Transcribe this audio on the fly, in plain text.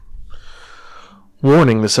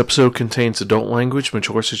Warning, this episode contains adult language,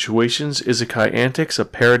 mature situations, isekai antics, a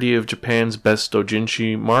parody of Japan's best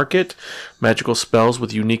doujinshi market, magical spells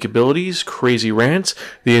with unique abilities, crazy rants,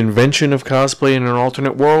 the invention of cosplay in an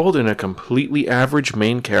alternate world, and a completely average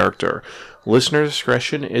main character. Listener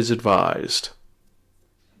discretion is advised.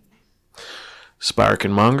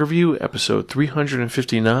 Spirekin Manga Review, episode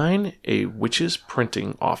 359, A Witch's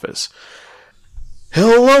Printing Office.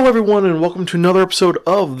 Hello everyone and welcome to another episode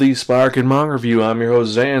of the Spirekin Manga Review. I'm your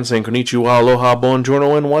host Zan, saying konnichiwa, aloha,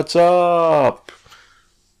 buongiorno, and what's up?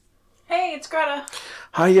 Hey, it's Greta.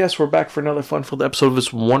 Hi, yes, we're back for another fun-filled episode of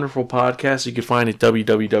this wonderful podcast you can find at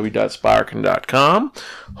www.spirekin.com.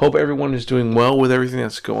 Hope everyone is doing well with everything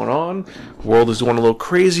that's going on. The world is going a little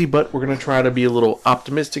crazy, but we're going to try to be a little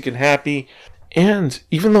optimistic and happy. And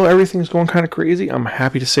even though everything's going kind of crazy, I'm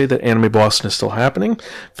happy to say that Anime Boston is still happening.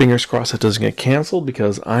 Fingers crossed it doesn't get canceled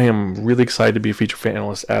because I am really excited to be a feature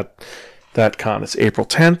panelist at that con. It's April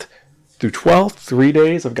 10th through 12th, 3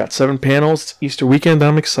 days. I've got 7 panels. It's Easter weekend.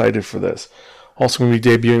 I'm excited for this. Also going to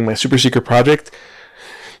be debuting my super secret project,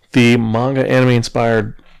 the manga anime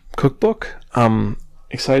inspired cookbook. I'm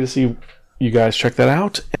excited to see you guys check that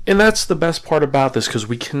out. And that's the best part about this because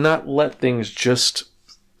we cannot let things just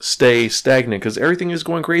stay stagnant because everything is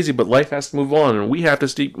going crazy, but life has to move on and we have to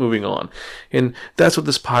keep moving on. And that's what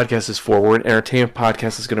this podcast is for. We're an entertainment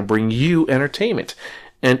podcast that's going to bring you entertainment.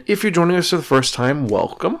 And if you're joining us for the first time,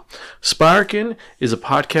 welcome. Spirekin is a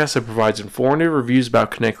podcast that provides informative reviews about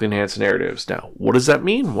connected enhanced narratives. Now, what does that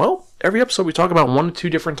mean? Well, every episode we talk about 1 to 2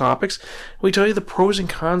 different topics. We tell you the pros and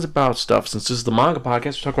cons about stuff. Since this is the manga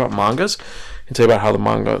podcast, we talk about mangas and tell you about how the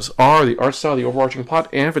mangas are, the art style, the overarching plot,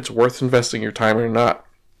 and if it's worth investing your time or not.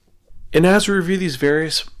 And as we review these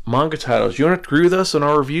various manga titles, you don't have to agree with us on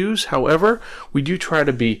our reviews. However, we do try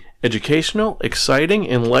to be educational, exciting,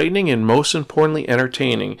 enlightening, and most importantly,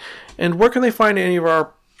 entertaining. And where can they find any of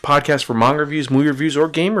our podcasts for manga reviews, movie reviews, or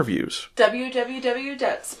game reviews?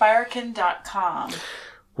 www.spirekin.com.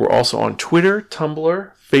 We're also on Twitter,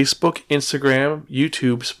 Tumblr, Facebook, Instagram,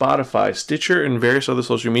 YouTube, Spotify, Stitcher, and various other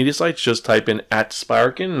social media sites. Just type in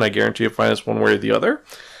 @Spirekin, and I guarantee you'll find us one way or the other.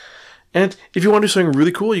 And if you want to do something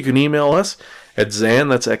really cool, you can email us at Zan,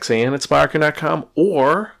 that's XAN, at Spirekin.com,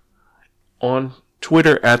 or on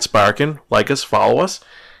Twitter at Spirekin. Like us, follow us.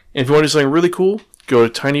 And if you want to do something really cool, go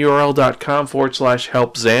to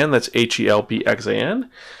tinyurl.com/helpzan, that's HELPXAN,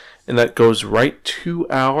 and that goes right to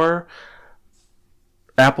our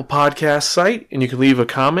Apple Podcast site, and you can leave a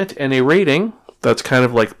comment and a rating. That's kind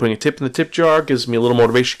of like putting a tip in the tip jar, gives me a little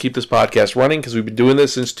motivation to keep this podcast running, because we've been doing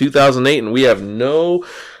this since 2008, and we have no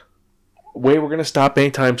way we're going to stop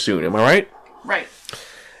anytime soon. Am I right? Right.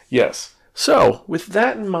 Yes. So, with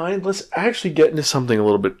that in mind, let's actually get into something a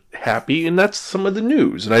little bit happy, and that's some of the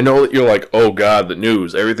news. And I know that you're like, oh God, the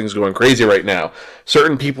news. Everything's going crazy right now.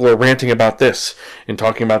 Certain people are ranting about this and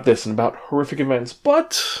talking about this and about horrific events,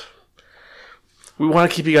 but we want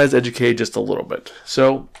to keep you guys educated just a little bit.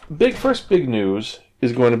 So, first big news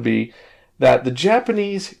is going to be that the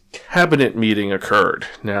Japanese cabinet meeting occurred.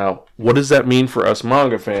 Now, what does that mean for us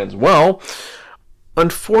manga fans? Well,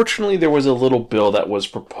 unfortunately, there was a little bill that was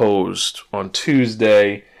proposed on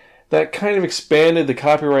Tuesday that kind of expanded the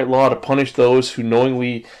copyright law to punish those who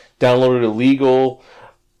knowingly downloaded illegal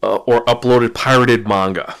or uploaded pirated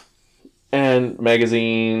manga and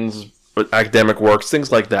magazines, academic works,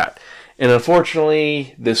 things like that. And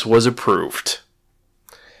unfortunately, this was approved.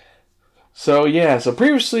 So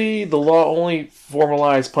previously the law only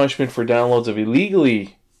formalized punishment for downloads of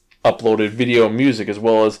illegally uploaded video and music as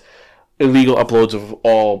well as illegal uploads of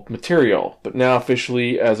all material. But now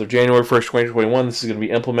officially, as of January 1st, 2021, this is going to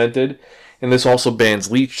be implemented. And this also bans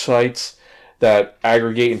leech sites that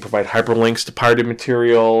aggregate and provide hyperlinks to pirated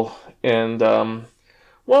material. And, on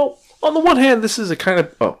the one hand, this is a kind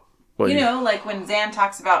of... like when Zan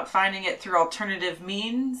talks about finding it through alternative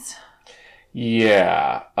means...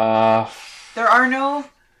 Yeah. There are no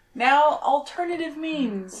now alternative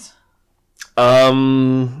means.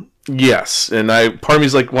 Yes, and part of me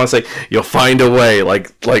is like want to say you'll find a way,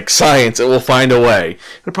 like science, it will find a way.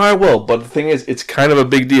 It probably will, but the thing is, it's kind of a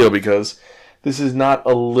big deal because this is not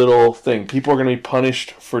a little thing. People are going to be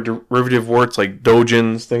punished for derivative words like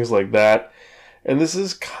doujins, things like that, and this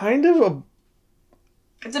is kind of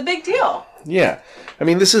It's a big deal. Yeah, I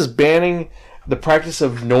mean, this is banning the practice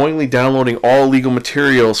of knowingly downloading all illegal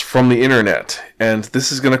materials from the internet. And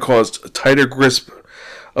this is going to cause a tighter grasp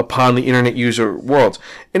upon the internet user world.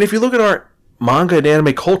 And if you look at our manga and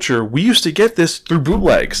anime culture, we used to get this through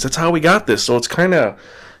bootlegs. That's how we got this. So it's kind of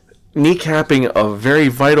kneecapping a very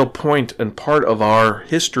vital point and part of our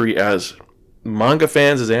history as manga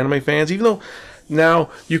fans, as anime fans, even though now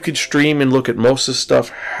you can stream and look at most of the stuff.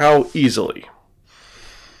 How easily?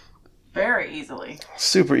 Very easily.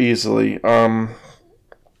 Super easily.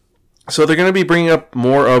 So they're going to be bringing up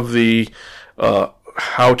more of the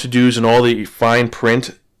how-to-dos and all the fine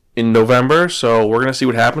print in November. So we're going to see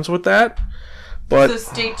what happens with that. But so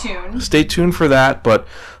stay tuned. Stay tuned for that. But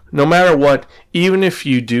no matter what, even if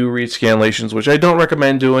you do read scanlations, which I don't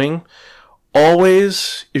recommend doing,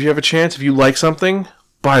 always, if you have a chance, if you like something,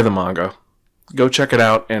 buy the manga. Go check it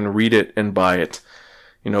out and read it and buy it.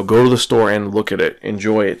 Go to the store and look at it.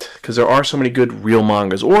 Enjoy it. Because there are so many good real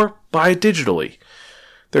mangas. Or buy it digitally.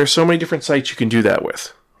 There are so many different sites you can do that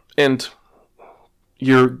with. And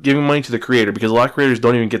you're giving money to the creator, because a lot of creators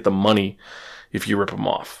don't even get the money if you rip them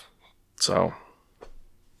off. So,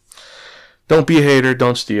 don't be a hater.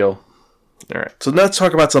 Don't steal. Alright, so let's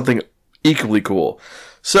talk about something equally cool.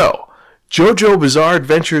 So, JoJo Bizarre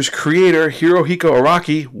Adventure's creator, Hirohiko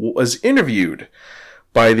Araki, was interviewed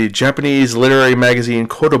by the Japanese literary magazine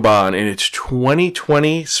Kodoban in its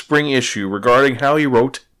 2020 spring issue regarding how he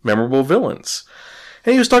wrote memorable villains.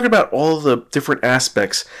 And he was talking about all the different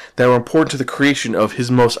aspects that were important to the creation of his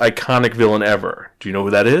most iconic villain ever. Do you know who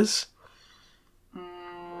that is?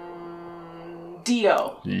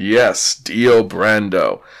 Dio. Yes, Dio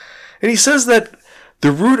Brando. And he says that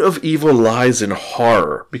the root of evil lies in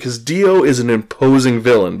horror, because Dio is an imposing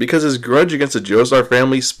villain, because his grudge against the Joestar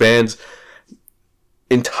family spans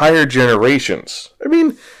entire generations. I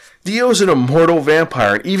mean, Dio's an immortal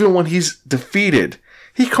vampire, and even when he's defeated,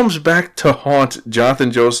 he comes back to haunt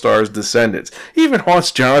Jonathan Joestar's descendants. He even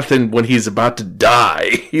haunts Jonathan when he's about to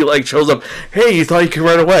die. He shows up, hey, you thought you could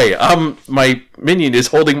run away. My minion is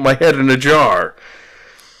holding my head in a jar.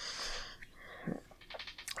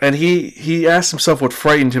 And he asks himself what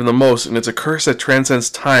frightened him the most, and it's a curse that transcends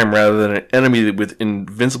time rather than an enemy with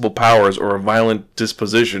invincible powers or a violent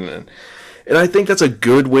disposition. And I think that's a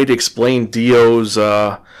good way to explain Dio's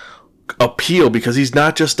appeal, because he's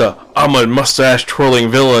not just I'm a mustache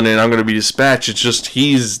twirling villain and I'm going to be dispatched. It's just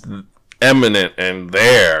he's eminent and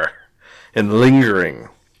there and lingering.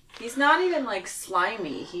 He's not even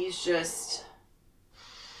slimy. He's just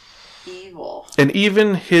evil. And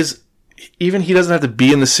even he doesn't have to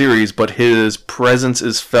be in the series, but his presence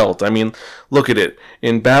is felt. I mean, look at it.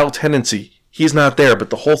 In Battle Tendency, he's not there, but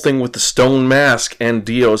the whole thing with the stone mask and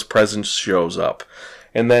Dio's presence shows up.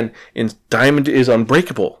 And then in Diamond is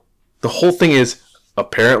Unbreakable, the whole thing is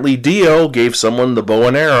apparently Dio gave someone the bow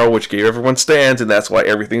and arrow, which gave everyone stands, and that's why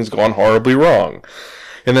everything's gone horribly wrong.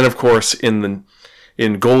 And then, of course, in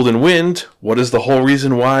Golden Wind, what is the whole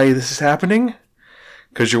reason why this is happening?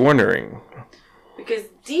 Because you're wondering. Because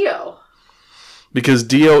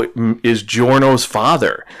Dio is Giorno's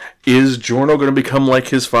father. Is Giorno going to become like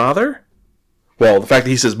his father? Well, the fact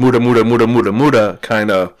that he says muda, muda, muda, muda, muda kind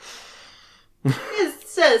of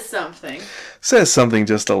says something. Says something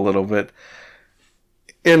just a little bit.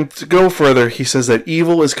 And to go further, he says that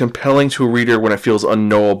evil is compelling to a reader when it feels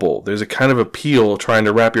unknowable. There's a kind of appeal trying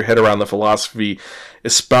to wrap your head around the philosophy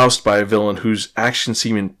espoused by a villain whose actions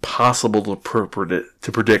seem impossible to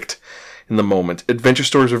predict in the moment. Adventure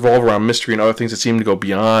stories revolve around mystery and other things that seem to go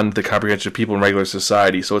beyond the comprehension of people in regular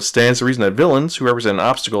society, so it stands to reason that villains, who represent an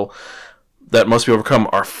obstacle that must be overcome,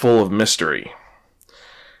 are full of mystery.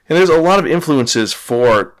 And there's a lot of influences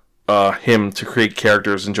for him to create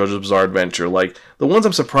characters in JoJo's Bizarre Adventure. Like, the ones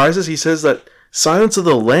I'm surprised is he says that Silence of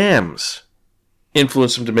the Lambs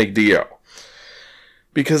influenced him to make Dio.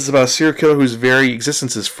 Because it's about a serial killer whose very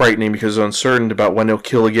existence is frightening because he's uncertain about when he'll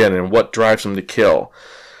kill again and what drives him to kill.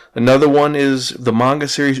 Another one is the manga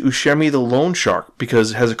series Ushemi the Loan Shark,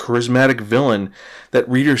 because it has a charismatic villain that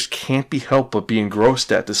readers can't be helped but be engrossed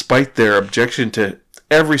at, despite their objection to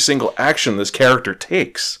every single action this character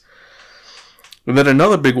takes. And then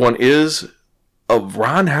another big one is a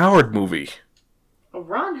Ron Howard movie. A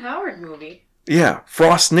Ron Howard movie? Yeah,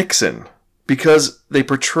 Frost Nixon. Because they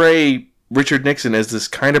portray Richard Nixon as this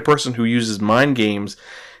kind of person who uses mind games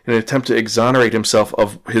in an attempt to exonerate himself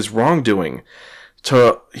of his wrongdoing.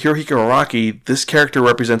 To Hirohiko Araki, this character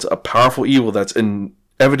represents a powerful evil that's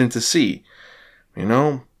evident to see. You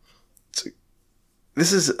know?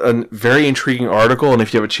 This is a very intriguing article, and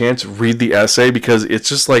if you have a chance, read the essay, because it's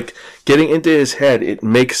just like getting into his head. It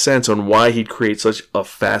makes sense on why he'd create such a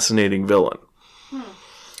fascinating villain.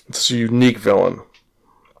 It's a unique villain.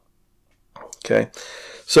 Okay.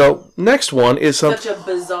 So, next one is such a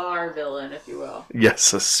bizarre villain, if you will.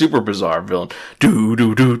 Yes, a super bizarre villain. Do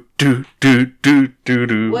do do do do do do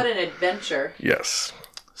do. What an adventure. Yes.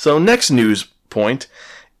 So, next news point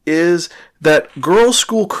is that Girls'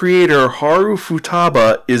 School creator Haru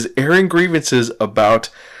Futaba is airing grievances about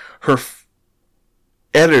her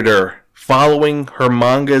editor following her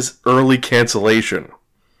manga's early cancellation.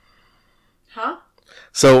 Huh?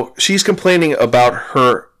 So she's complaining about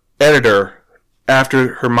her editor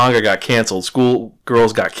after her manga got canceled.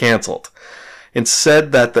 Schoolgirls got canceled. And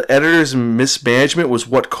said that the editor's mismanagement was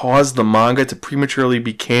what caused the manga to prematurely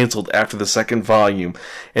be canceled after the second volume.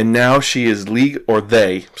 And now she is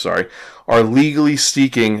are legally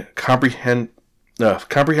seeking comprehensive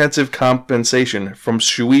compensation from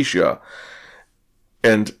Shueisha.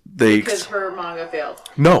 And Because her manga failed.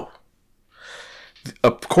 No.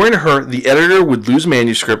 According to her, the editor would lose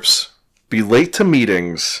manuscripts, be late to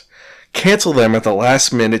meetings, cancel them at the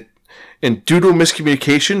last minute, and due to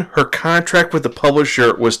miscommunication, her contract with the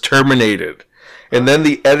publisher was terminated. And then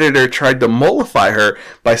the editor tried to mollify her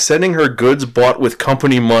by sending her goods bought with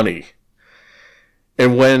company money.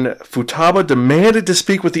 And when Futaba demanded to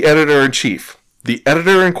speak with the editor-in-chief, the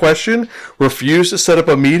editor in question refused to set up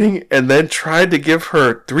a meeting and then tried to give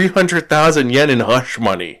her 300,000 yen in hush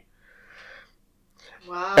money.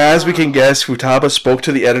 Wow. As we can guess, Futaba spoke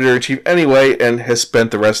to the editor-in-chief anyway and has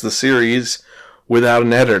spent the rest of the series without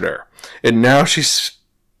an editor. And now she's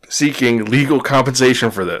seeking legal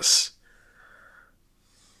compensation for this.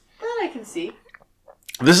 That I can see.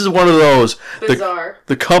 This is one of those. Bizarre.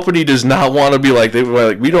 The company does not want to be like,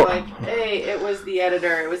 we don't. Like, hey, it was the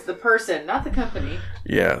editor. It was the person, not the company.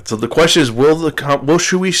 Yeah. So the question is, will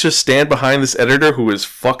Shueisha stand behind this editor who is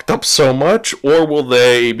fucked up so much, or will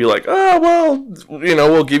they be like, oh well,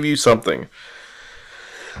 we'll give you something?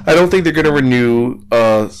 I don't think they're going to renew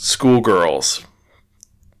Schoolgirls,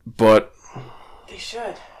 but they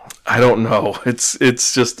should. I don't know. It's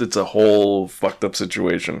a whole fucked up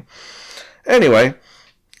situation. Anyway.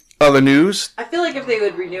 Other news? I feel like if they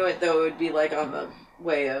would renew it, though, it would be like on the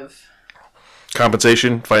way of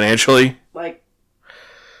compensation financially. Like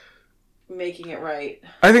making it right.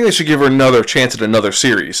 I think they should give her another chance at another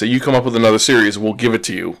series. So you come up with another series, we'll give it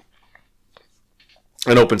to you.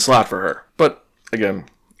 An open slot for her. But again,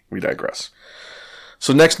 we digress.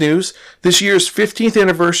 So next news: this year's 15th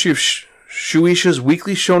anniversary of Shueisha's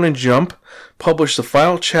Weekly Shonen Jump published the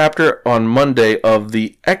final chapter on Monday of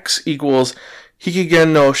the X equals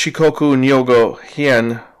Hikigen no Shikoku Nyogo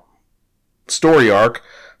Hien story arc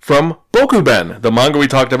from Bokuben, the manga we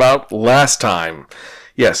talked about last time.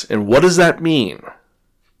 Yes, and what does that mean?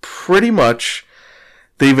 Pretty much,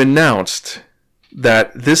 they've announced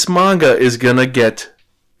that this manga is gonna get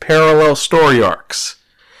parallel story arcs.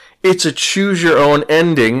 It's a choose-your-own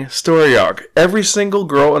ending story arc. Every single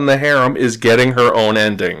girl in the harem is getting her own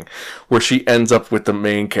ending, where she ends up with the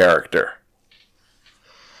main character.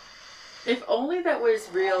 If only that was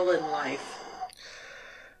real in life.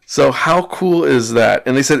 So how cool is that?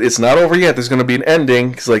 And they said it's not over yet. There's going to be an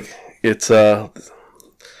ending. Cause it's the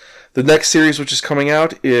next series which is coming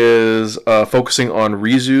out is focusing on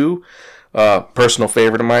Rizu, personal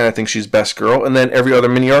favorite of mine. I think she's best girl. And then every other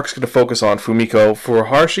mini arc is going to focus on Fumiko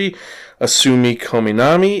Furuhashi, Asumi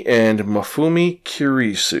Kominami, and Mafumi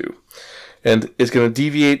Kirisu. And it's going to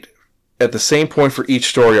deviate at the same point for each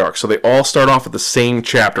story arc. So they all start off at the same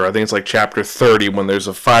chapter. I think it's like chapter 30 when there's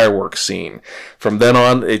a fireworks scene. From then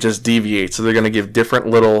on, it just deviates. So they're going to give different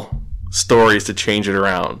little stories to change it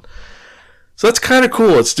around. So that's kind of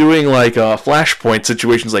cool. It's doing like Flashpoint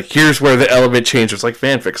situations. Like, here's where the element changes. It's like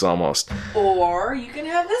fanfics almost. Or you can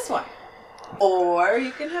have this one. Or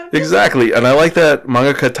you can have this Exactly. one. And I like that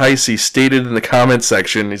Mangaka Taisi stated in the comment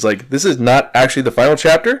section, he's like, this is not actually the final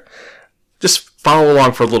chapter. Just follow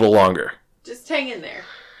along for a little longer. Just hang in there.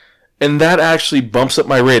 And that actually bumps up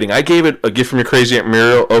my rating. I gave it A Gift from Your Crazy Aunt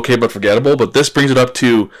Muriel, okay but forgettable, but this brings it up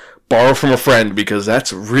to Borrow from a Friend, because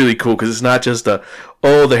that's really cool, because it's not just the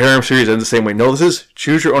harem series ends the same way. No, this is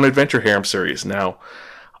Choose Your Own Adventure harem series. Now,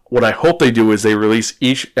 what I hope they do is they release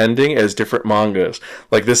each ending as different mangas.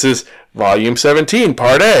 Like, this is Volume 17,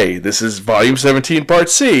 Part A. This is Volume 17, Part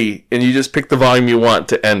C. And you just pick the volume you want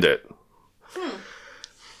to end it.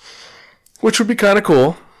 Which would be kind of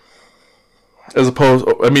cool. As opposed,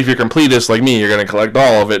 if you're completist like me, you're going to collect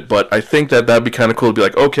all of it. But I think that'd be kind of cool to be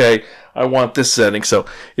like, okay, I want this setting. So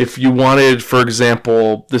if you wanted, for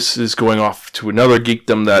example, this is going off to another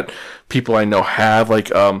geekdom that people I know have.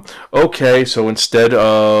 Like, okay, so instead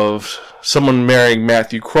of someone marrying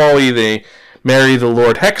Matthew Crawley, they marry the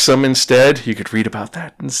Lord Hexam instead. You could read about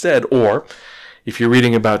that instead. Or if you're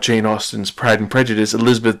reading about Jane Austen's Pride and Prejudice,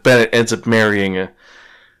 Elizabeth Bennet ends up marrying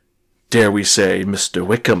dare we say, Mr.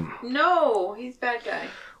 Wickham. No, he's bad guy.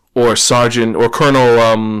 Or Sergeant, or Colonel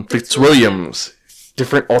Fitzwilliams.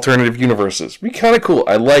 Different alternative universes. Be kind of cool.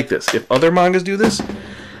 I like this. If other mangas do this,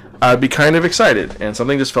 I'd be kind of excited. And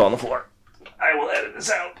something just fell on the floor. I will edit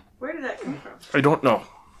this out. Where did that come from? I don't know.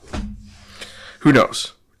 Who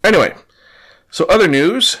knows? Anyway, So other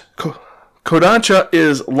news, Kodansha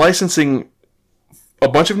is licensing a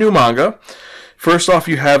bunch of new manga. First off,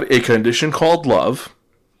 you have A Condition Called Love.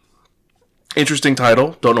 Interesting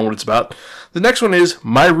title. Don't know what it's about. The next one is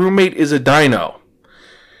My Roommate is a Dino.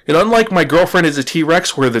 And unlike My Girlfriend is a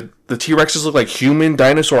T-Rex, where the T-Rexes look like human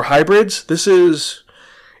dinosaur hybrids,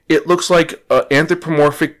 it looks like an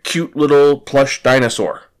anthropomorphic, cute little plush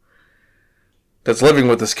dinosaur that's living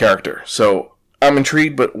with this character. So I'm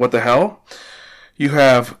intrigued, but what the hell? You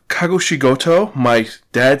have Kagoshigoto, My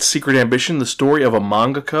Dad's Secret Ambition, the story of a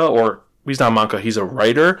mangaka, or he's not a mangaka, he's a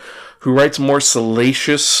writer who writes more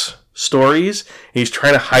salacious stories. He's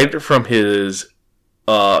trying to hide it from his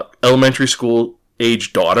elementary school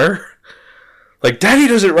age daughter. Like, Daddy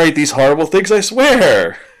doesn't write these horrible things, I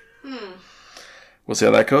swear. We'll see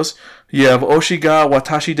how that goes. You have Oshiga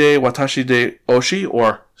Watashi de Oshi,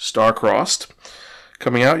 or Star-Crossed,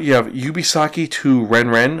 coming out. You have Yubisaki to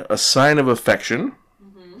Renren, A Sign of Affection.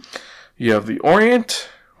 You have The Orient,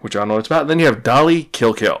 which I don't know what it's about. And then you have Dolly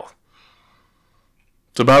Kill Kill.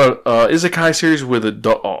 It's about a isekai series with a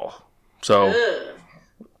doll. So,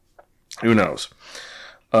 who knows?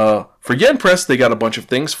 For Yen Press, they got a bunch of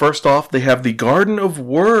things. First off, they have the Garden of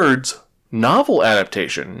Words novel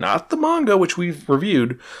adaptation. Not the manga, which we've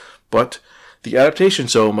reviewed, but the adaptation.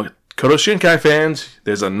 So, Makoto Shinkai fans,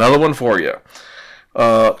 there's another one for you.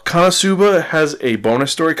 Konosuba has a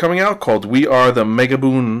bonus story coming out called We Are the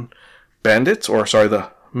Megumin Bandits.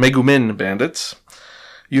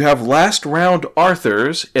 You have Last Round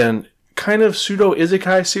Arthurs, and kind of pseudo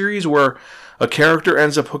isekai series where a character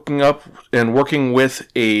ends up hooking up and working with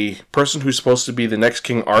a person who's supposed to be the next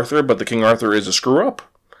King Arthur, but the King Arthur is a screw-up.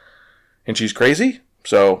 And she's crazy.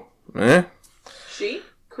 So, She?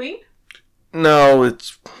 Queen? No,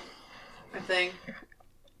 it's A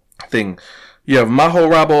thing. You have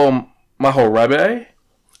Mahorabe,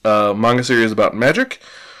 manga series about magic.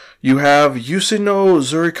 You have Yusino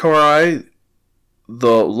Zurikarai,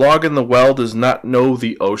 The Log in the Well Does Not Know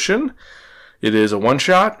the Ocean. It is a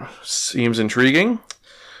one-shot. Seems intriguing.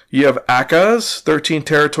 You have Aka's 13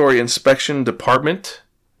 Territory Inspection Department.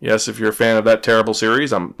 Yes, if you're a fan of that terrible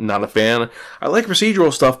series. I'm not a fan. I like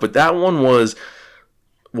procedural stuff, but that one was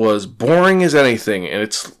boring as anything. And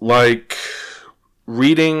it's like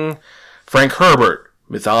reading Frank Herbert.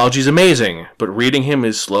 Mythology's amazing, but reading him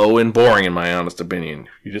is slow and boring, in my honest opinion.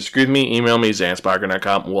 If you disagree with me, email me,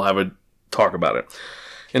 zanspiker.com, and we'll have a talk about it.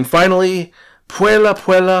 And finally, Puella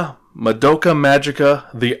Puella Madoka Magica,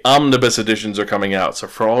 the omnibus editions are coming out. So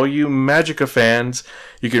for all you Magica fans,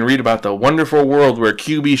 you can read about the wonderful world where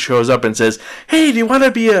QB shows up and says, "Hey, do you want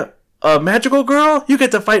to be a magical girl? You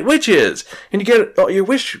get to fight witches, and you get your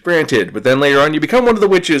wish granted. But then later on, you become one of the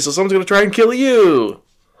witches, so someone's going to try and kill you."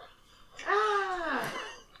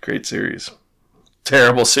 Great series.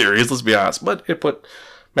 Terrible series, let's be honest. But it put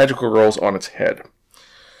magical girls on its head.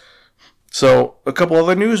 So, a couple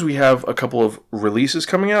other news. We have a couple of releases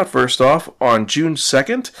coming out. First off, on June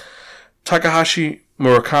 2nd, Takahashi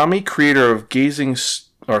Murakami, creator of Stargazing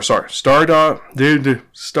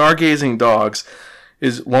Dogs,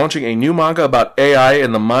 is launching a new manga about AI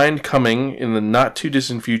and the mind coming in the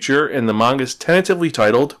not-too-distant future, and the manga is tentatively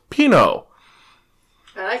titled Pino.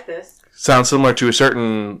 I like this. Sounds similar to a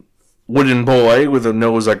certain wooden boy with a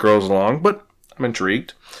nose that grows long, but I'm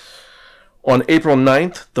intrigued. On April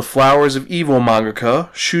 9th, the Flowers of Evil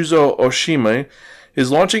mangaka, Shuzo Oshima,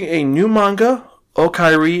 is launching a new manga,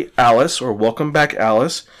 Okairi Alice, or Welcome Back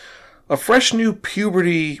Alice, a fresh new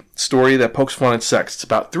puberty story that pokes fun at sex. It's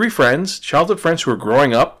about three friends, childhood friends who are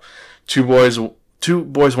growing up, two boys,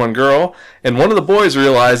 one girl, and one of the boys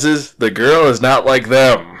realizes the girl is not like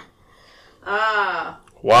them.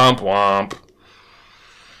 Womp womp.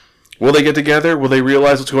 Will they get together? Will they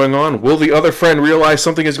realize what's going on? Will the other friend realize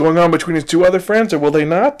something is going on between his two other friends, or will they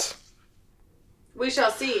not? We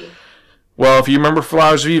shall see. Well, if you remember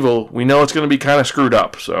Flowers of Evil, we know it's going to be kind of screwed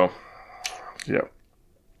up, so, yeah.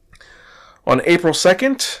 On April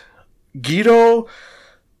 2nd, Guido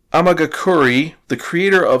Amagakuri, the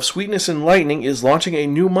creator of Sweetness and Lightning, is launching a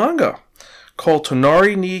new manga called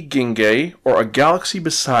Tonari ni Ginge, or A Galaxy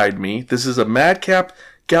Beside Me. This is a madcap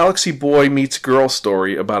Galaxy boy meets girl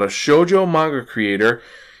story about a shoujo manga creator,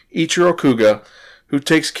 Ichiro Kuga, who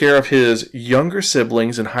takes care of his younger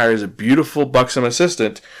siblings and hires a beautiful, buxom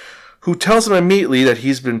assistant who tells him immediately that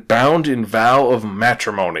he's been bound in vow of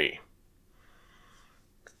matrimony.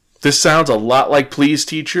 This sounds a lot like Please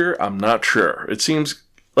Teacher. I'm not sure. It seems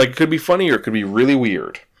like it could be funny or it could be really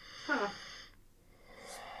weird. Huh.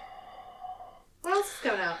 What else is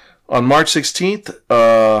coming out? On March 16th,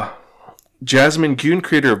 Jasmine Gyun,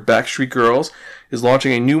 creator of Backstreet Girls, is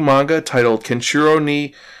launching a new manga titled Kenshiro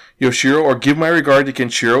ni Yoshiro, or Give My Regard to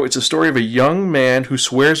Kenshiro. It's a story of a young man who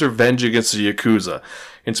swears revenge against the Yakuza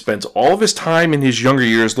and spends all of his time in his younger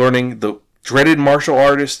years learning the dreaded martial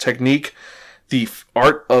artist technique, the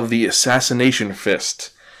art of the assassination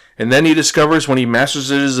fist. And then he discovers when he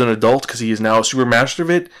masters it as an adult, because he is now a super master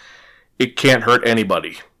of it, it can't hurt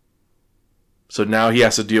anybody. So now he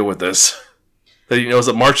has to deal with this. That he knows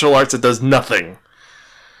that martial arts, it does nothing.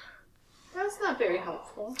 That's not very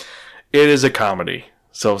helpful. It is a comedy,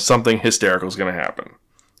 so something hysterical is going to happen.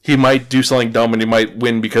 He might do something dumb and he might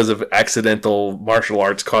win because of accidental martial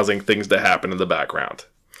arts causing things to happen in the background.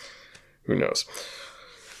 Who knows?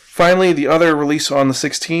 Finally, the other release on the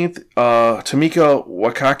 16th, Tomika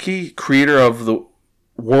Wakaki, creator of the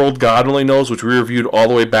World God Only Knows, which we reviewed all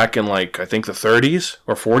the way back in, I think the 30s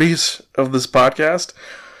or 40s of this podcast,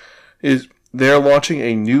 they're launching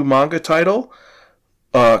a new manga title,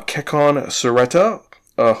 Kekkon Sureta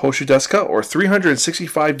Hoshidesuka, or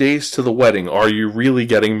 365 Days to the Wedding. Are you really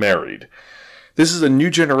getting married? This is a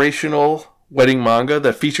new generational wedding manga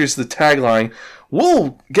that features the tagline,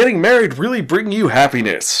 "Will getting married really bring you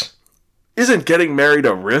happiness? Isn't getting married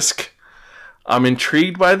a risk?" I'm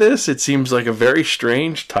intrigued by this. It seems like a very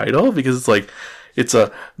strange title because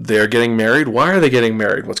they're getting married. Why are they getting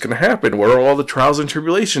married? What's going to happen? What are all the trials and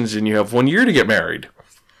tribulations? And you have 1 year to get married.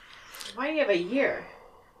 Why do you have a year?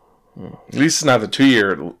 At least it's not the 2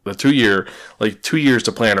 year, 2 years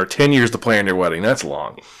to plan or 10 years to plan your wedding. That's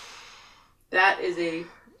long. That is a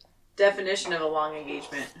definition of a long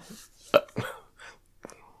engagement.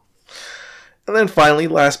 And then finally,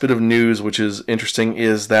 last bit of news, which is interesting,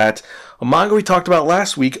 is that a manga we talked about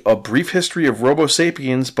last week, A Brief History of Robo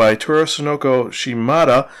Sapiens by Tsurusunoko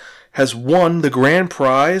Shimada, has won the grand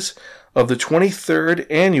prize of the 23rd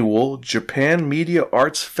annual Japan Media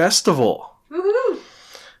Arts Festival. Woohoo!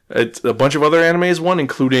 A bunch of other animes won,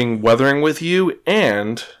 including Weathering with You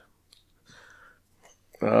and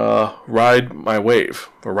Ride My Wave,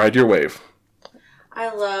 or Ride Your Wave.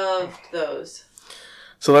 I loved those.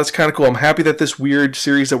 So that's kind of cool. I'm happy that this weird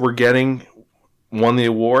series that we're getting won the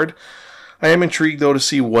award. I am intrigued, though, to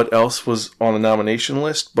see what else was on the nomination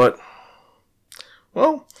list. But,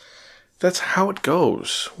 well, that's how it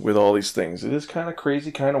goes with all these things. It is kind of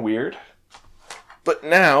crazy, kind of weird. But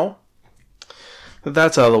now that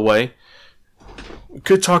that's out of the way, we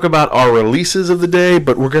could talk about our releases of the day,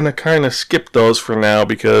 but we're going to kind of skip those for now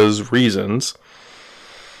because reasons.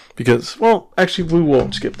 Well, actually, we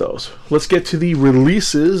won't skip those. Let's get to the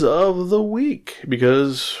releases of the week,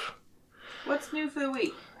 because... What's new for the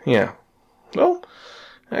week? Yeah. Well,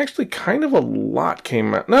 actually, kind of a lot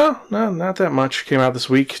came out. No, not that much came out this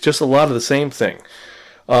week. Just a lot of the same thing.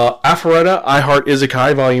 Aphrodite, I Heart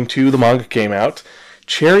Isekai, Volume 2, the manga came out.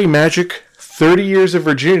 Cherry Magic, 30 Years of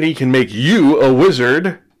Virginity Can Make You a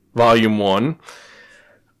Wizard, Volume 1.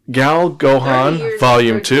 Gal Gohan,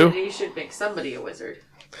 Volume 2. You should make somebody a wizard.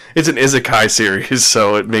 It's an Isekai series,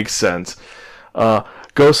 so it makes sense.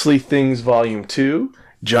 Ghostly Things Volume 2,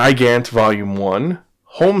 Gigant Volume 1,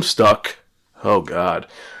 Homestuck, oh god,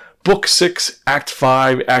 Book 6, Act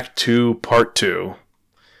 5, Act 2, Part 2.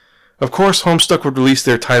 Of course, Homestuck would release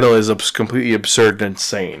their title as completely absurd and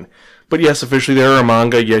insane. But yes, officially they're a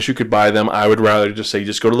manga. Yes, you could buy them. I would rather just say,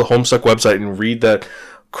 just go to the Homestuck website and read that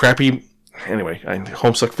crappy... Anyway,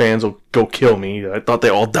 Homestuck fans will go kill me. I thought they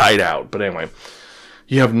all died out, but anyway...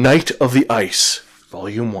 You have Knight of the Ice,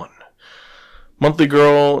 Volume 1. Monthly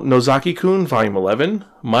Girl Nozaki-kun, Volume 11.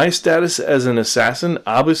 My Status as an Assassin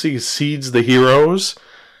obviously exceeds the heroes.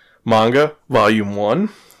 Manga, Volume 1.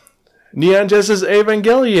 Neon Genesis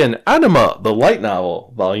Evangelion, Anima, the light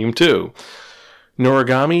novel, Volume 2.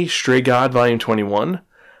 Noragami, Stray God, Volume 21.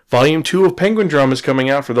 Volume 2 of Penguin Drum is coming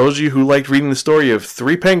out for those of you who liked reading the story of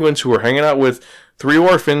 3 penguins who were hanging out with 3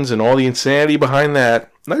 orphans and all the insanity behind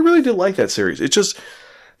that. And I really did like that series. It's just...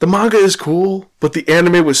 The manga is cool, but the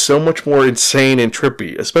anime was so much more insane and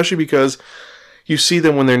trippy, especially because you see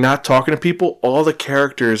them when they're not talking to people. All the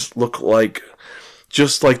characters look like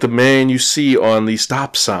just like the man you see on the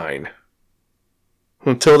stop sign.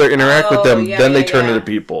 Until they interact with them, then they turn into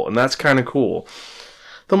people, and that's kind of cool.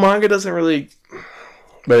 The manga doesn't really...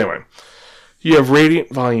 But anyway, you have Radiant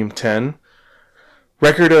Volume 10,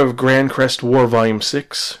 Record of Grand Crest War Volume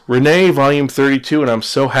 6, Renee Volume 32, and I'm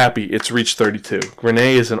so happy it's reached 32.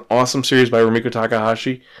 Renee is an awesome series by Rumiko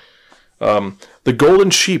Takahashi. The Golden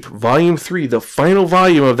Sheep Volume 3, the final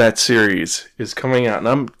volume of that series, is coming out, and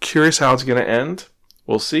I'm curious how it's going to end.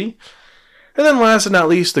 We'll see. And then last but not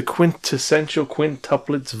least, the Quintessential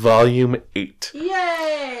Quintuplets Volume 8.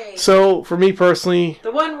 Yay! So, for me personally...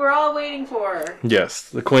 The one we're all waiting for. Yes,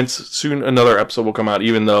 the Quints. Soon another episode will come out,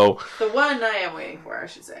 even though... The one I am waiting for, I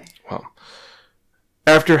should say. Well,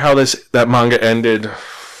 after how that manga ended,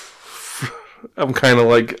 I'm kind of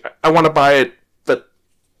like, I want to buy it, but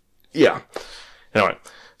yeah. Anyway,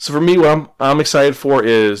 so for me, what I'm excited for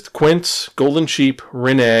is Quince, Golden Sheep,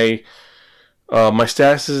 Renee. My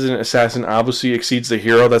status as an assassin obviously exceeds the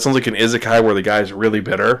hero. That sounds like an isekai where the guy's really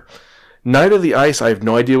bitter. Knight of the Ice, I have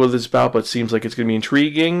no idea what it's about, but it seems like it's going to be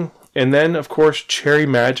intriguing. And then, of course, Cherry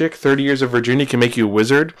Magic, 30 Years of Virginia can make you a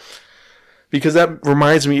wizard. Because that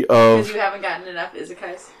reminds me of... Because you haven't gotten enough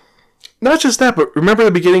isekais. Not just that, but remember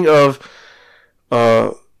the beginning of...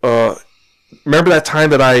 remember that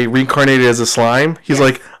time that I reincarnated as a slime? He's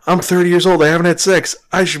like, I'm 30 years old, I haven't had sex.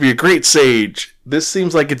 I should be a great sage. This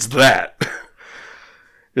seems like it's that.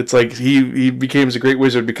 It's like he became a great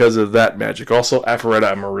wizard because of that magic. Also, Aphrodite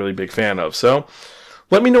I'm a really big fan of. So,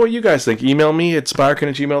 let me know what you guys think. Email me at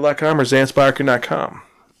spirekin@gmail.com or zanspirekin.com.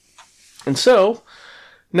 And so,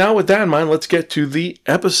 now with that in mind, let's get to the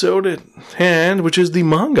episode at hand, which is the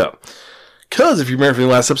manga. Because if you remember from the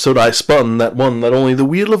last episode, I spun that only the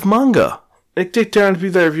wheel of manga. It took down to be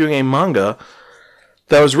there reviewing a manga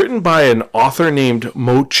that was written by an author named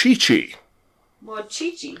Mochichi.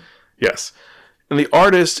 Mochichi? Yes. And the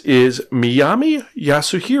artist is Miyami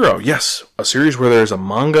Yasuhiro. Yes, a series where there's a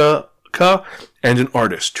mangaka and an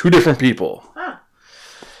artist. Two different people. Huh.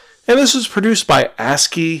 And this is produced by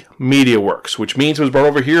ASCII Media Works, which means it was brought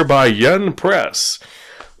over here by Yen Press,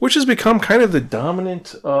 which has become kind of the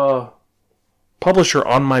dominant publisher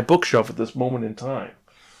on my bookshelf at this moment in time.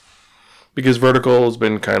 Because Vertical has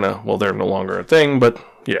been kind of, well, they're no longer a thing, but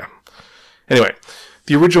yeah. Anyway,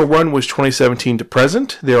 the original run was 2017 to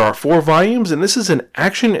present. There are 4 volumes, and this is an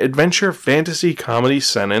action, adventure, fantasy, comedy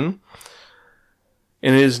seinen.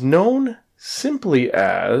 And it is known simply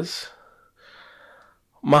as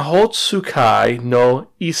Mahotsukai no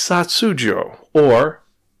Isatsujo, or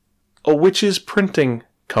A Witch's Printing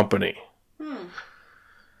Company.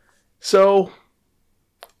 So,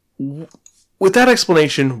 with that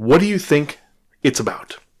explanation, what do you think it's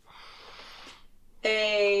about?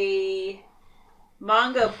 A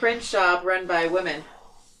manga print shop run by women.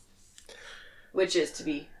 Which is to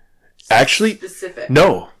be actually specific.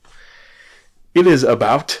 No. It is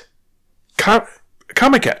about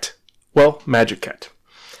Comiket. Well, Magic Cat.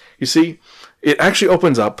 You see, it actually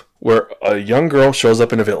opens up where a young girl shows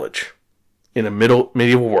up in a village in a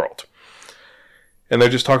medieval world. And they're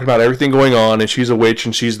just talking about everything going on, and she's a witch,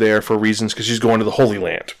 and she's there for reasons because she's going to the Holy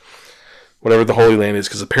Land. Whatever the Holy Land is,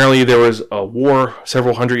 because apparently there was a war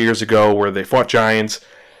several hundred years ago where they fought giants.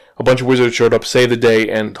 A bunch of wizards showed up, saved the day,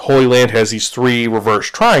 and Holy Land has these 3 reverse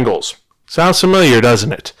triangles. Sounds familiar,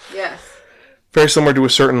 doesn't it? Yes. Very similar to a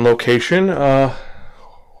certain location.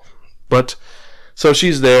 But, so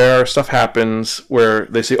she's there, stuff happens where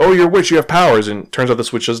they say, oh, you're a witch, you have powers. And it turns out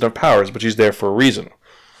this witch doesn't have powers, but she's there for a reason.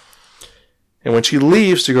 And when she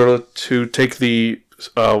leaves to go to take the,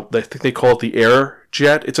 I think they call it the air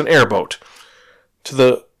jet. It's an airboat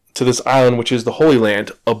to this island, which is the Holy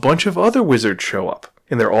Land. A bunch of other wizards show up,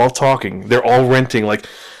 and they're all talking. They're all renting, like,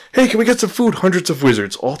 hey, can we get some food? Hundreds of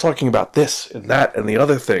wizards, all talking about this and that and the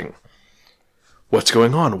other thing. What's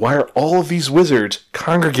going on? Why are all of these wizards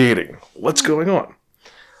congregating? What's going on?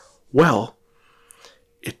 Well,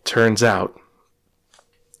 it turns out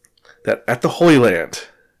that at the Holy Land,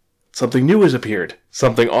 something new has appeared.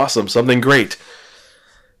 Something awesome. Something great.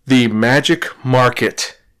 The Magic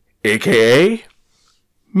Market, a.k.a.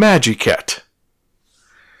 Magiket.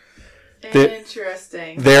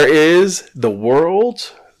 Interesting. There is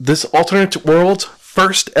this alternate world's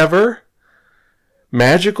first ever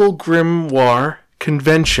Magical Grimoire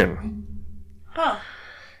Convention. Huh.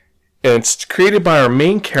 And it's created by our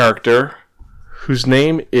main character, whose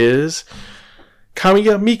name is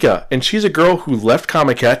Kamiya Mika. And she's a girl who left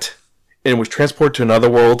Comiket and was transported to another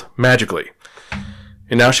world magically.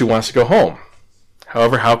 And now she wants to go home.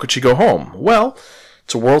 However, how could she go home? Well,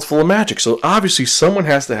 it's a world full of magic. So obviously someone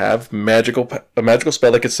has to have a magical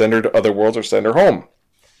spell that could send her to other worlds or send her home.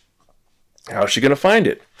 How is she going to find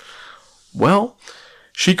it? Well,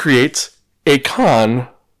 she creates a con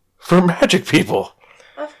for magic people.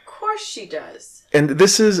 Of course she does. And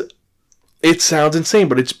it sounds insane,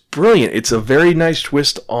 but it's brilliant. It's a very nice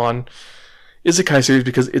twist on Isekai series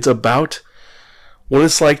because it's about what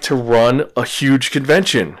it's like to run a huge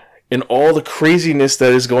convention and all the craziness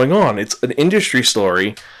that is going on. It's an industry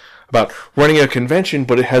story about running a convention,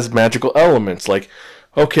 but it has magical elements. Like,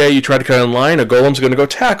 okay, you try to cut in line, a golem's going to go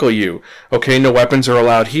tackle you. Okay, no weapons are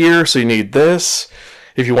allowed here, so you need this.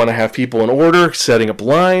 If you want to have people in order, setting up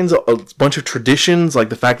lines, a bunch of traditions, like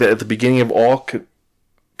the fact that at the beginning of all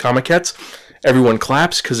Comikets, everyone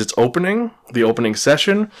claps because it's opening, the opening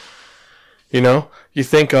session. You know, you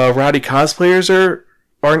think rowdy cosplayers are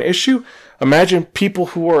are an issue, imagine people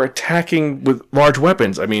who are attacking with large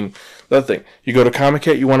weapons. I mean, another thing, you go to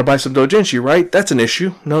Comiket, you want to buy some doujinshi, right? That's an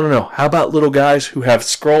issue. No. How about little guys who have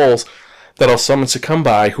scrolls that'll summon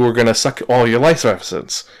Succumbi who are going to suck all your life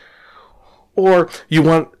essence? Or you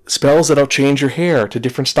want spells that'll change your hair to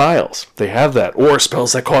different styles. They have that. Or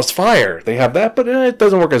spells that cause fire. They have that, but it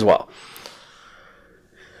doesn't work as well.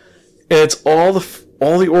 And it's all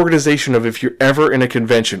the organization of if you're ever in a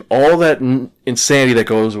convention, all that insanity that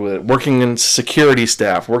goes with it, working in security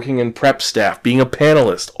staff, working in prep staff, being a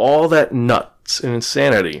panelist, all that nuts and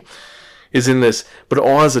insanity is in this, but it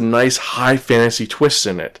all has a nice high fantasy twist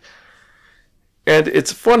in it. And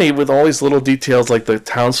it's funny with all these little details like the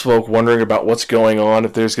townsfolk wondering about what's going on,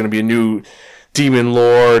 if there's going to be a new demon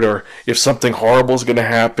lord, or if something horrible is going to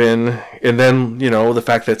happen. And then, the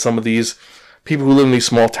fact that some of these people who live in these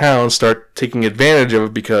small towns start taking advantage of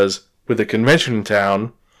it because with a convention in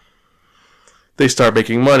town, they start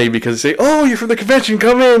making money because they say, oh, you're from the convention,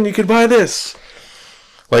 come in, you can buy this.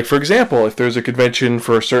 Like, for example, if there's a convention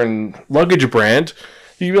for a certain luggage brand,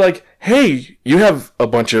 you'd be like, hey, you have a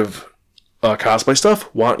bunch of cosplay stuff,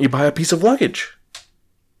 why don't you buy a piece of luggage?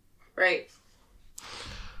 Right.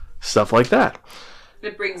 Stuff like that.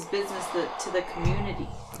 It brings business to the community.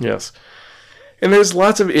 Yes. And there's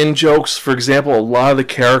lots of in-jokes. For example, a lot of the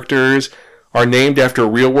characters are named after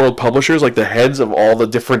real-world publishers, like the heads of all the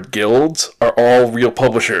different guilds are all real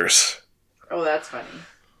publishers. Oh, that's funny.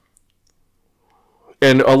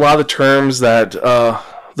 And a lot of the terms that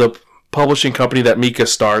the publishing company that Mika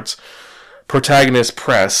starts, Protagonist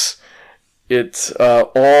Press, it's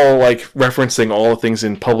all like referencing all the things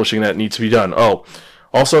in publishing that need to be done. Oh,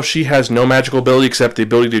 also she has no magical ability except the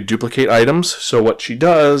ability to duplicate items. So what she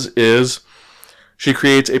does is she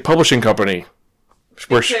creates a publishing company.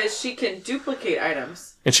 Because she can duplicate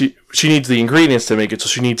items. And she needs the ingredients to make it, so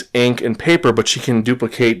she needs ink and paper, but she can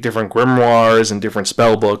duplicate different grimoires and different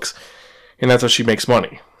spell books, and that's how she makes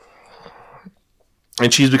money.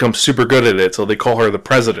 And she's become super good at it, so they call her the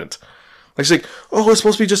president. Like, she's like, oh, it's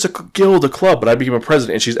supposed to be just a guild, a club, but I became a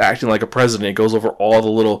president, and she's acting like a president. It goes over all the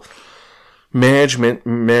little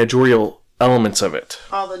managerial elements of it.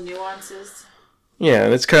 All the nuances. Yeah,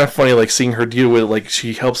 and it's kind of funny, like, seeing her deal with, like,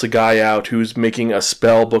 she helps a guy out who's making a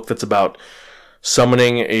spell book that's about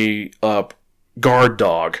summoning a guard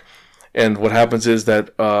dog. And what happens is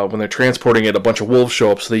that when they're transporting it, a bunch of wolves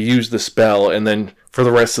show up, so they use the spell, and then for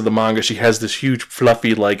the rest of the manga, she has this huge,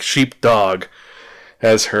 fluffy, like, sheep dog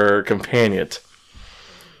as her companion.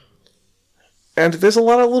 And there's a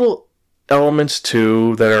lot of little elements,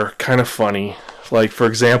 too, that are kind of funny. Like, for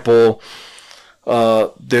example, there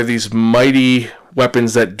are these mighty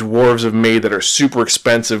weapons that dwarves have made that are super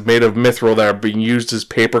expensive, made of mithril, that are being used as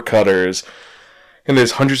paper cutters. And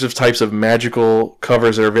there's hundreds of types of magical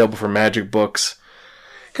covers that are available for magic books.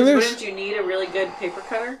 Wouldn't you need a really good paper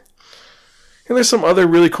cutter? And there's some other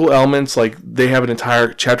really cool elements, like they have an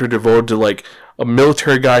entire chapter devoted to like a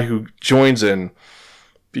military guy who joins in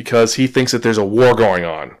because he thinks that there's a war going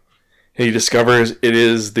on. And he discovers it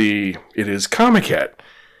is Comiket.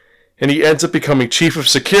 And he ends up becoming chief of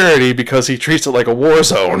security because he treats it like a war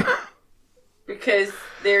zone. Because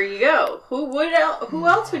there you go. Who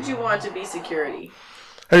else would you want to be security?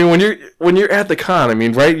 I mean, when you're at the con, I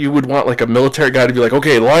mean, right? You would want like a military guy to be like,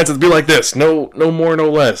 okay, the lines have to be like this. No more, no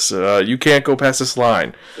less. You can't go past this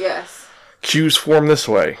line. Yes. Queues form this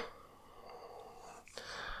way.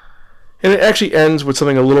 And it actually ends with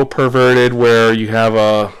something a little perverted, where you have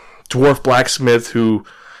a dwarf blacksmith who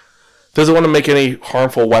doesn't want to make any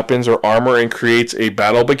harmful weapons or armor and creates a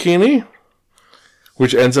battle bikini,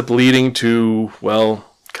 which ends up leading to,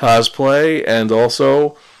 well, cosplay, and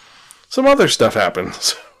also some other stuff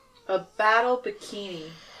happens. A battle bikini.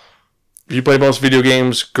 If you play most video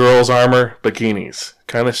games, girls' armor, bikinis.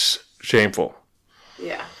 Kind of shameful.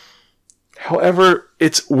 Yeah. However,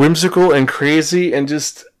 it's whimsical and crazy, and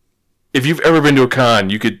just, if you've ever been to a con,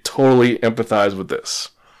 you could totally empathize with this.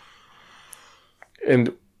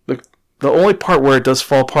 And the only part where it does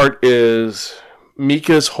fall apart is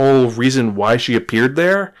Mika's whole reason why she appeared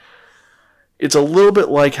there. It's a little bit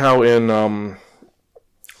like how in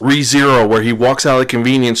ReZero, where he walks out of the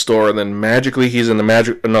convenience store and then magically he's in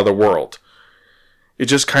another world. It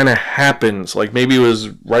just kind of happens. Like maybe it was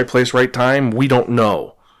right place, right time. We don't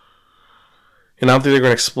know. And I don't think they're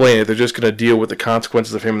going to explain it. They're just going to deal with the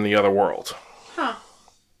consequences of him in the other world. Huh.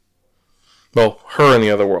 Well, her in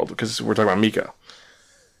the other world, because we're talking about Mika.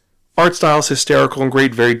 Art style is hysterical and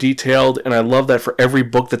great, very detailed, and I love that for every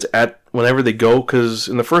book that's at whenever they go, because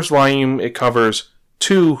in the first volume it covers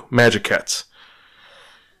 2 Magikets.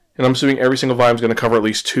 And I'm assuming every single volume is going to cover at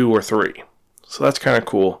least 2 or 3. So that's kind of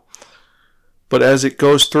cool. but as it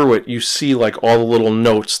goes through it, you see like all the little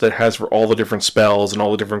notes that it has for all the different spells and all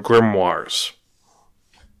the different grimoires.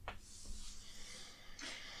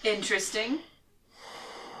 Interesting.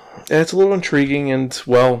 And it's a little intriguing, and,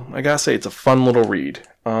 well, I gotta say, it's a fun little read.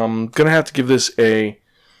 I'm gonna have to give this I'm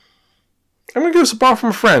gonna give this a bar from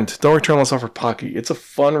a friend. Don't return unless offered Pocky. It's a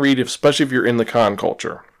fun read, especially if you're in the con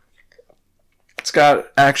culture. It's got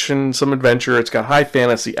action, some adventure. It's got high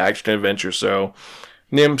fantasy action adventure, so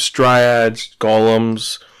nymphs, dryads,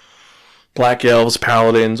 golems, black elves,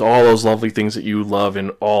 paladins, all those lovely things that you love in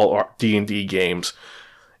all D&D games.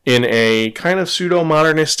 In a kind of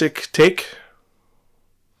pseudo-modernistic take.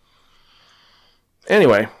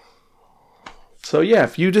 Anyway, so yeah,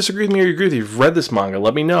 if you disagree with me or you agree with me, you've read this manga,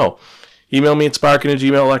 let me know. Email me at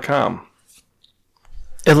sparkin@gmail.com.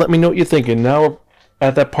 And let me know what you're thinking. Now we're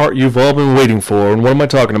at that part you've all been waiting for. And what am I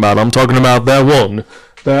talking about? I'm talking about that one,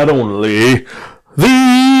 that only,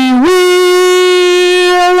 the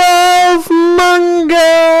Wheel of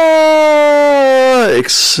Manga!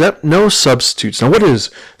 Except no substitutes. Now what is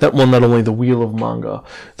that one, that only, the Wheel of Manga?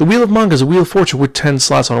 The Wheel of Manga is a Wheel of Fortune with 10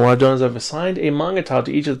 slots on it. What I've done is I've assigned a manga tile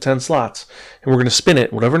to each of the 10 slots. And we're going to spin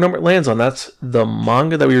it. Whatever number it lands on, that's the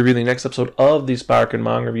manga that we review in the next episode of the Sparkin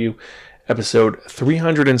Manga Review, episode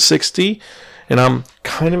 360. And I'm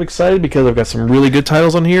kind of excited because I've got some really good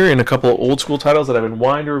titles on here and a couple of old school titles that I've been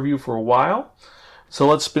wanting to review for a while. So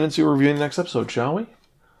let's spin into a review in the next episode, shall we?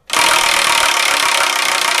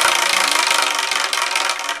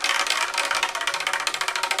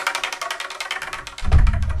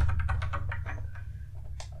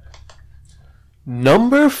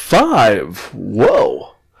 Number 5.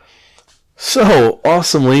 Whoa. So,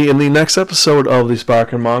 awesomely, in the next episode of the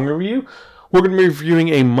Sparkin Manga Review, we're going to be reviewing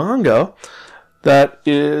a manga that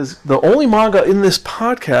is the only manga in this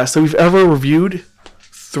podcast that we've ever reviewed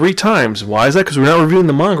 3 times. Why is that? Because we're not reviewing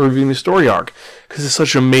the manga, we're reviewing the story arc. Because it's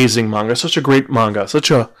such an amazing manga, such a great manga, such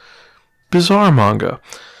a bizarre manga.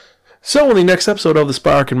 So in the next episode of the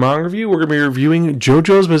Sparkin Manga Review, we're going to be reviewing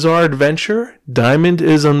JoJo's Bizarre Adventure, Diamond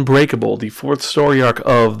is Unbreakable, the 4th story arc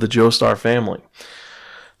of the Joestar family.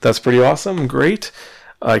 That's pretty awesome, great.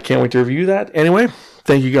 I can't wait to review that. Anyway,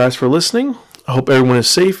 thank you guys for listening. I hope everyone is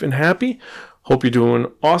safe and happy. Hope you're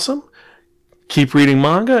doing awesome. Keep reading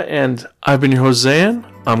manga, and I've been your host, Zan.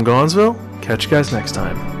 I'm Gonzville. Catch you guys next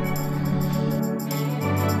time.